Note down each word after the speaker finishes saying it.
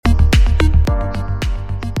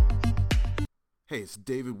Hey, it's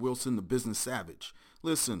David Wilson, the Business Savage.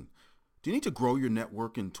 Listen, do you need to grow your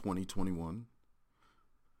network in 2021?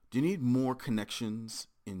 Do you need more connections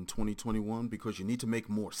in 2021 because you need to make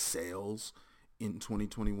more sales in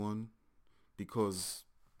 2021? Because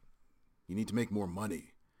you need to make more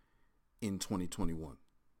money in 2021?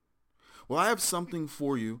 Well, I have something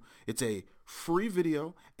for you. It's a free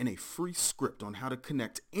video and a free script on how to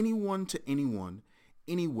connect anyone to anyone,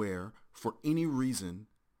 anywhere, for any reason,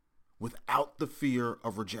 without the fear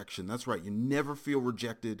of rejection. That's right. You never feel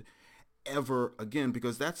rejected ever again,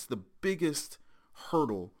 because that's the biggest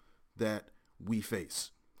hurdle that we face,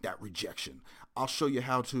 that rejection. I'll show you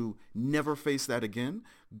how to never face that again.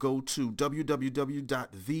 Go to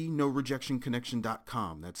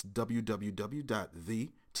www.thenorejectionconnection.com. That's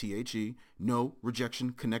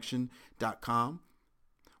www.thenorejectionconnection.com.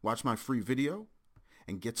 Watch my free video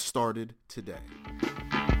and get started today.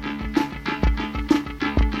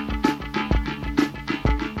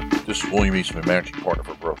 This is William Eastman, Managing Partner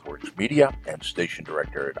for GrowthWorks Media and Station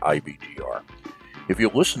Director at IBGR. If you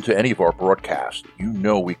listen to any of our broadcasts, you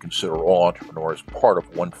know we consider all entrepreneurs part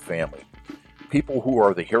of one family. People who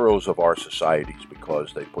are the heroes of our societies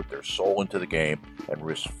because they put their soul into the game and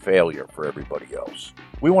risk failure for everybody else.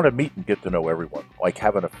 We want to meet and get to know everyone, like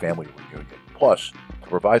having a family reunion. Plus, to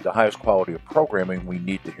provide the highest quality of programming, we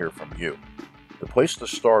need to hear from you. The place to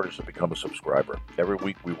start is to become a subscriber. Every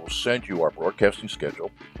week we will send you our broadcasting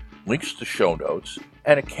schedule, links to show notes,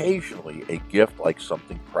 and occasionally a gift like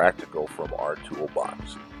something practical from our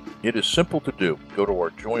toolbox. It is simple to do. Go to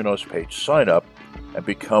our Join Us page, sign up, and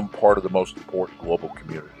become part of the most important global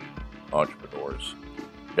community, entrepreneurs.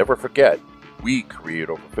 Never forget, we create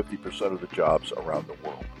over 50% of the jobs around the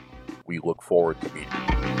world. We look forward to meeting you.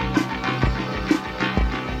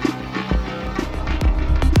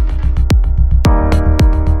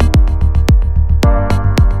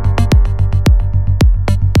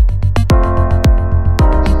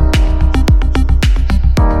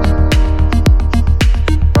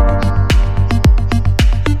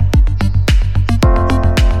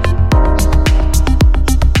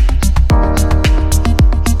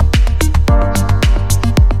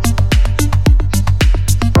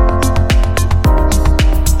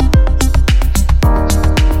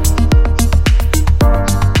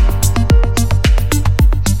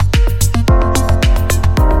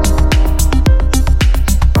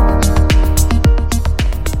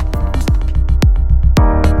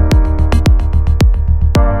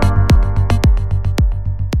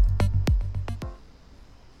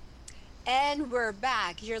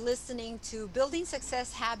 You're listening to Building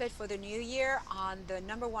Success Habit for the New Year on the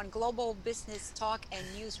 #1 global business talk and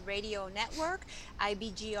news radio network,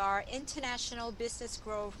 IBGR International Business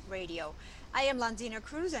Growth Radio. I am Londina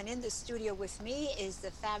Cruz, and in the studio with me is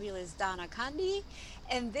the fabulous Donna Kunde,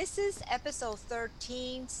 and this is episode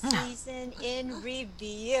 13, season in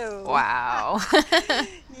review. Wow.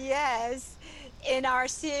 Yes, in our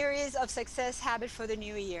series of Success Habit for the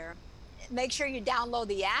New Year. Make sure you download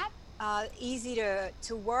the app. Easy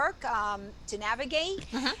to work, to navigate,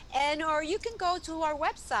 and or you can go to our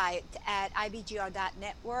website at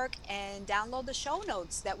ibgr.network and download the show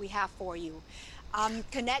notes that we have for you.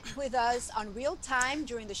 Connect with us on real time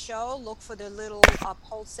during the show. Look for the little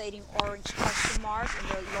pulsating orange question mark in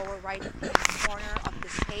the lower right corner of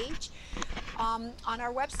this page on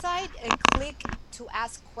our website, and click to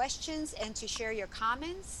ask questions and to share your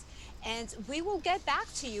comments. And we will get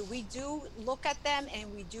back to you. We do look at them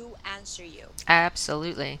and we do answer you.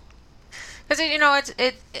 Absolutely. Because,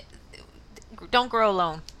 it don't grow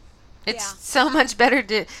alone. It's so much better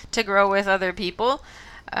to grow with other people.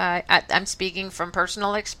 I'm speaking from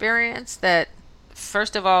personal experience that,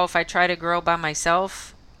 first of all, if I try to grow by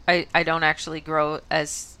myself, I don't actually grow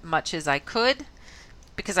as much as I could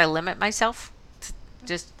because I limit myself.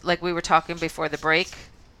 Just like we were talking before the break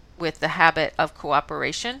with the habit of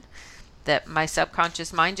cooperation, that my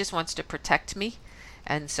subconscious mind just wants to protect me,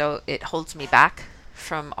 and so it holds me back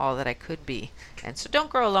from all that I could be. And so don't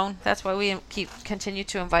grow alone. That's why we continue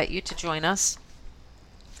to invite you to join us.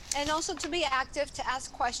 And also to be active, to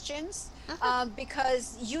ask questions,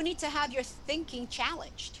 because you need to have your thinking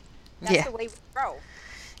challenged. That's the way we grow.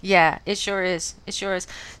 Yeah, it sure is. It sure is.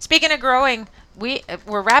 Speaking of growing, we're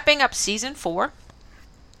wrapping up season 4,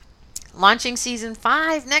 launching season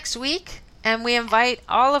 5 next week. And we invite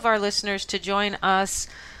all of our listeners to join us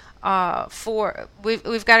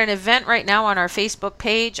we've got an event right now on our Facebook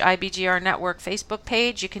page, IBGR Network Facebook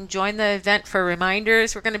page. You can join the event for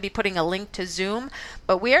reminders. We're going to be putting a link to Zoom,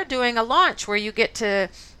 but we are doing a launch where you get to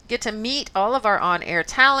meet all of our on-air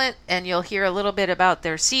talent, and you'll hear a little bit about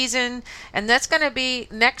their season. And that's going to be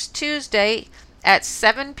next Tuesday, at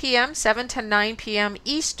 7 p.m., 7 to 9 p.m.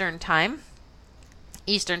 Eastern time.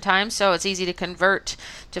 So it's easy to convert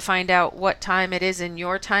to find out what time it is in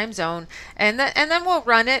your time zone. And then we'll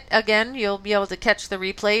run it again. You'll be able to catch the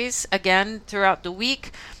replays again throughout the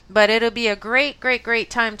week. But it'll be a great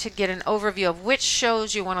time to get an overview of which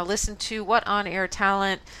shows you want to listen to, what on-air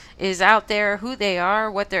talent is out there, who they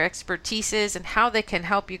are, what their expertise is, and how they can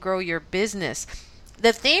help you grow your business.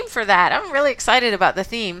 The theme for that, I'm really excited about the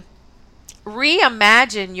theme.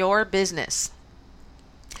 Reimagine your business.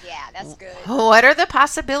 Yeah, that's good. What are the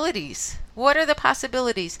possibilities? What are the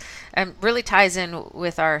possibilities? And really ties in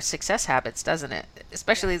with our success habits, doesn't it?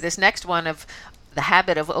 Especially this next one of the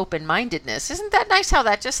habit of open-mindedness. Isn't that nice how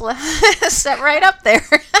that just set right up there?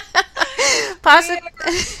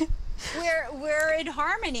 We're in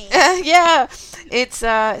harmony. Yeah, it's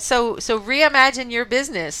so reimagine your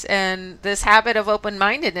business, and this habit of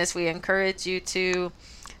open-mindedness. We encourage you to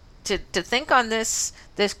think on this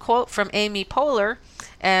quote from Amy Poehler,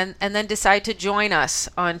 and then decide to join us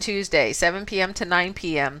on Tuesday, 7 p.m. to 9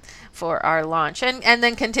 p.m. for our launch, and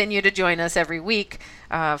then continue to join us every week.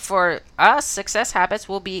 For us, Success Habits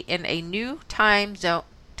will be in a new time zone.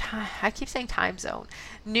 I keep saying time zone.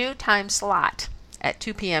 New time slot at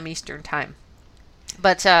 2 p.m. Eastern time.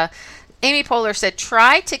 But Amy Poehler said,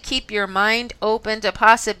 try to keep your mind open to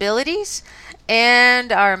possibilities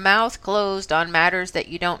and our mouth closed on matters that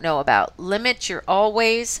you don't know about. Limit your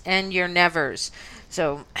always and your nevers.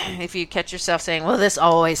 So if you catch yourself saying, well, this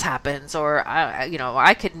always happens, or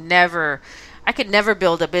I could never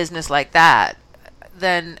build a business like that,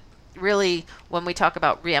 then really when we talk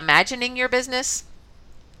about reimagining your business,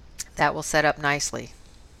 that will set up nicely.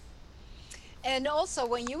 And also,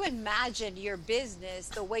 when you imagine your business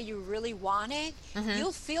the way you really want it,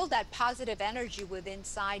 you'll feel that positive energy within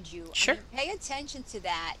inside you. Sure. I mean, pay attention to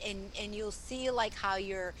that, and you'll see like how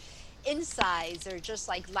your insides are just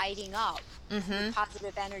like lighting up with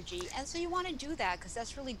positive energy. And so you want to do that because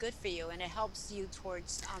that's really good for you, and it helps you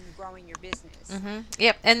towards growing your business.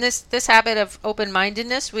 Yep. And this habit of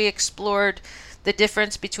open-mindedness, we explored the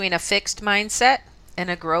difference between a fixed mindset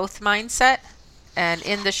and a growth mindset. And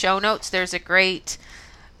in the show notes, there's a great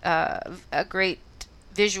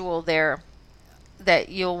visual there that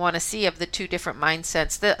you'll want to see of the two different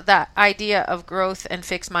mindsets. The idea of growth and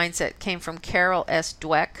fixed mindset came from Carol S.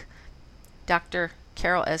 Dweck, Dr.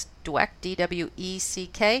 Carol S. Dweck,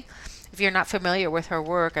 D-W-E-C-K. If you're not familiar with her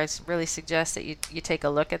work, I really suggest that you take a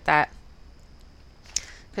look at that,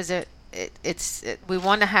 because we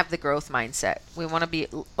want to have the growth mindset. We want to be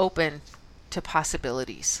open to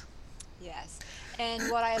possibilities. Yes.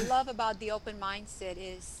 And what I love about the open mindset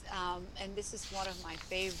is, and this is one of my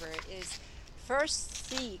favorite, is first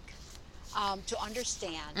seek to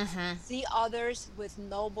understand, see others with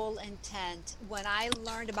noble intent. When I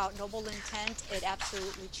learned about noble intent, it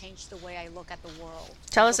absolutely changed the way I look at the world.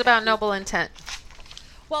 Tell us about noble intent.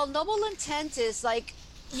 Well, noble intent is like,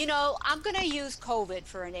 I'm going to use COVID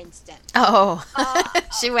for an instant. Oh,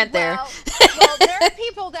 she went there. Well, there are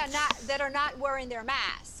people that are not wearing their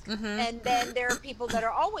mask, and then there are people that are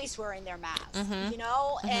always wearing their mask.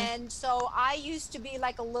 And so I used to be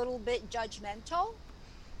like a little bit judgmental.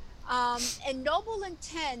 And noble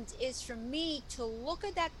intent is for me to look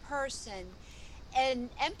at that person and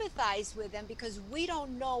empathize with them, because we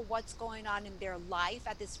don't know what's going on in their life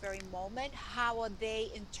at this very moment. How are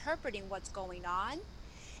they interpreting what's going on?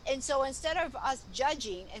 And so instead of us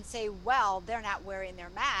judging and say, well, they're not wearing their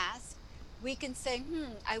mask, we can say,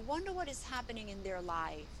 I wonder what is happening in their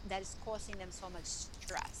life that is causing them so much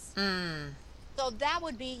stress. So that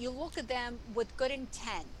would be, you look at them with good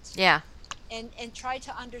intent. Yeah. And try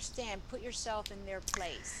to understand, put yourself in their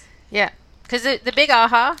place. Yeah. Because the big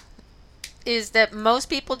aha is that most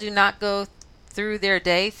people do not go through their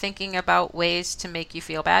day thinking about ways to make you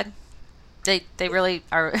feel bad. They really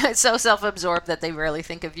are so self-absorbed that they rarely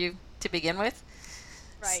think of you to begin with.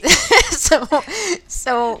 Right.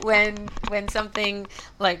 so when something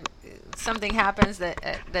happens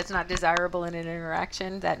that's not desirable in an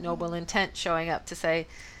interaction, that noble intent showing up to say,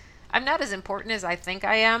 I'm not as important as I think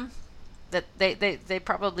I am, that they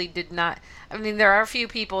probably did not. I mean, there are a few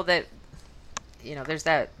people that, there's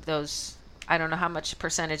those, I don't know how much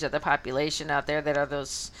percentage of the population out there that are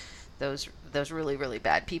those really, really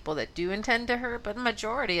bad people that do intend to hurt, but the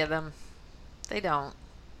majority of them, they don't.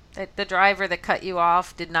 The driver that cut you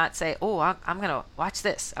off did not say, oh, I'm going to watch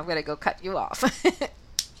this. I'm going to go cut you off.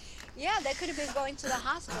 Yeah, they could have been going to the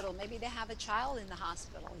hospital. Maybe they have a child in the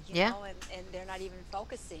hospital, and they're not even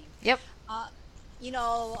focusing. Yep.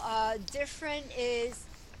 Different is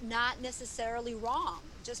not necessarily wrong.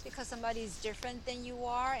 just because somebody's different than you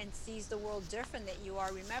are and sees the world different than you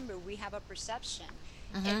are, remember, we have a perception,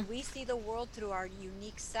 and we see the world through our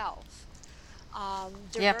unique self.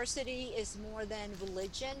 Diversity is more than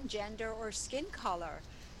religion, gender, or skin color.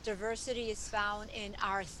 Diversity is found in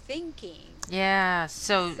our thinking. Yeah.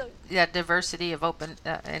 So that diversity of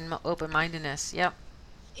and open-mindedness. Yep.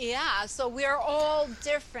 Yeah, so we're all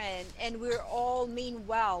different and we're all mean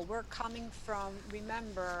well. We're coming from,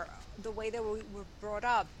 remember, the way that we were brought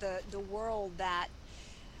up, the world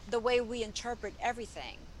the way we interpret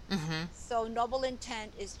everything. So noble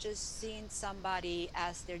intent is just seeing somebody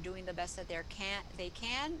as they're doing the best that they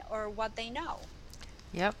can or what they know.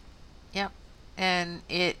 Yep. Yep. And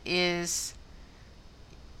it's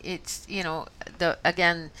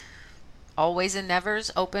again, always and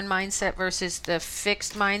nevers, open mindset versus the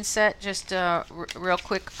fixed mindset. Just real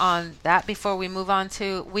quick on that before we move on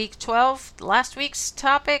to week 12. Last week's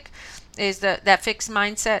topic is that fixed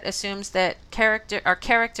mindset assumes that our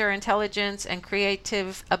character, intelligence, and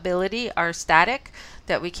creative ability are static,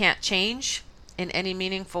 that we can't change in any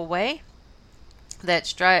meaningful way, that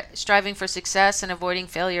striving for success and avoiding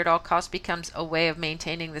failure at all costs becomes a way of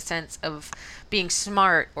maintaining the sense of being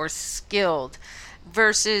smart or skilled,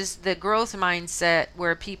 versus the growth mindset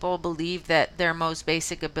where people believe that their most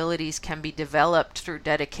basic abilities can be developed through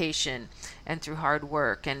dedication and through hard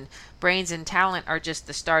work, and brains and talent are just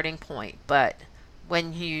the starting point. But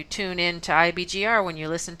when you tune in to IBGR, when you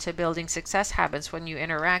listen to Building Success Habits, when you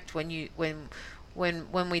interact, when we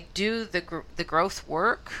do the growth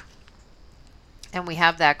work and we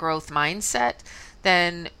have that growth mindset,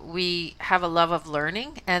 then we have a love of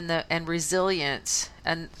learning and resilience,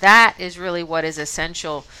 and that is really what is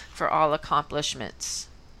essential for all accomplishments.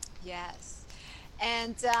 Yes,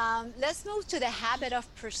 and let's move to the habit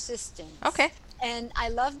of persistence. Okay. And I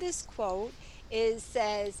love this quote. It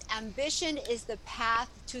says, "Ambition is the path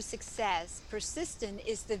to success. Persistence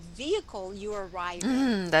is the vehicle you arrive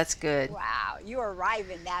in." That's good. Wow, you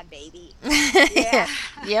arrive in that, baby. Yeah.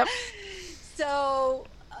 Yep. So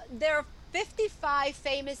there are 55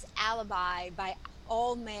 famous alibi by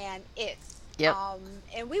all man if. Yep.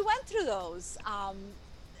 And we went through those.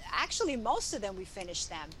 Actually, most of them we finished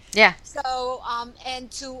them. Yeah. So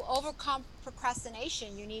and to overcome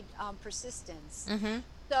procrastination, you need persistence.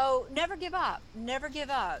 So never give up. Never give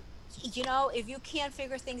up. You know, if you can't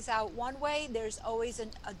figure things out one way, there's always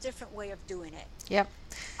a different way of doing it. Yep.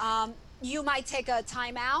 You might take a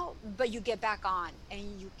time out, but you get back on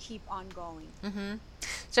and you keep on going.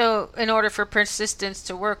 So in order for persistence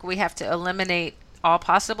to work, we have to eliminate all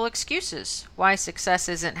possible excuses why success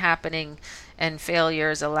isn't happening and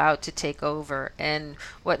failure is allowed to take over. And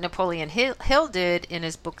what Napoleon Hill did in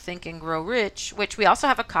his book Think and Grow Rich, which we also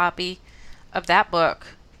have a copy of that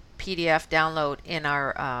book, PDF download in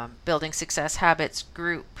our Building Success Habits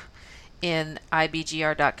group in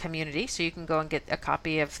ibgr.community. So you can go and get a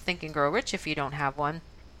copy of Think and Grow Rich if you don't have one.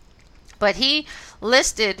 But he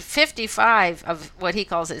listed 55 of what he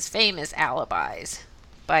calls his famous alibis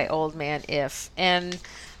by Old Man If. And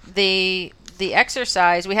the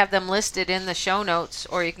exercise, we have them listed in the show notes,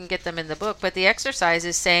 or you can get them in the book. But the exercise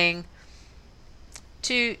is saying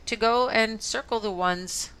to go and circle the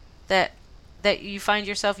ones that you find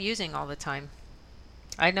yourself using all the time.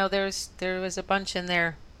 I know there was a bunch in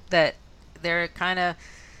there that they're kind of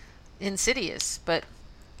insidious, but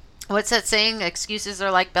what's that saying? Excuses are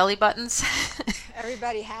like belly buttons.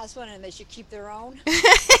 Everybody has one, and they should keep their own.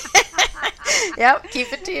 Yep,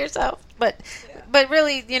 keep it to yourself. But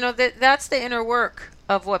really, that's the inner work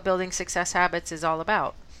of what Building Success Habits is all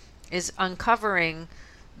about, is uncovering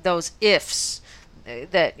those ifs.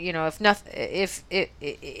 That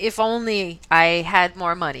if only I had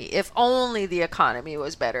more money, if only the economy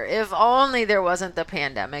was better, if only there wasn't the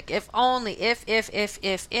pandemic, if only if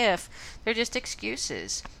they're just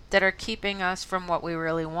excuses that are keeping us from what we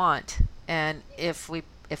really want. And if we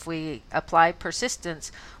apply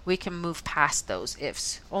persistence, we can move past those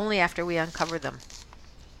ifs only after we uncover them.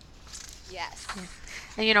 Yes.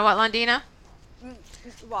 And you know what, Londina?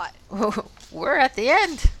 What? We're at the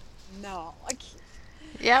end. No, I can't.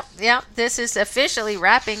 Yep. This is officially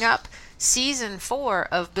wrapping up season 4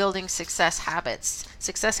 of Building Success Habits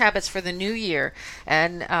for the new year.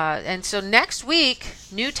 And so next week,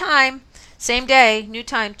 new time, same day, new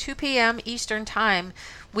time, 2 p.m. Eastern time,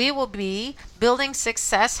 we will be Building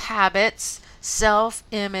Success Habits,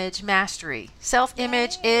 Self-Image Mastery.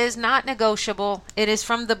 Self-image is not negotiable. It is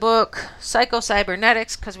from the book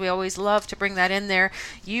Psycho-Cybernetics, because we always love to bring that in there.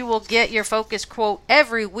 You will get your focus quote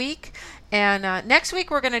every week. And next week,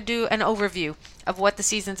 we're going to do an overview of what the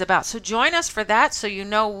season's about. So join us for that, so you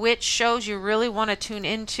know which shows you really want to tune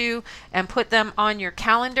into and put them on your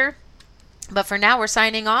calendar. But for now, we're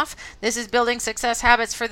signing off. This is Building Success Habits for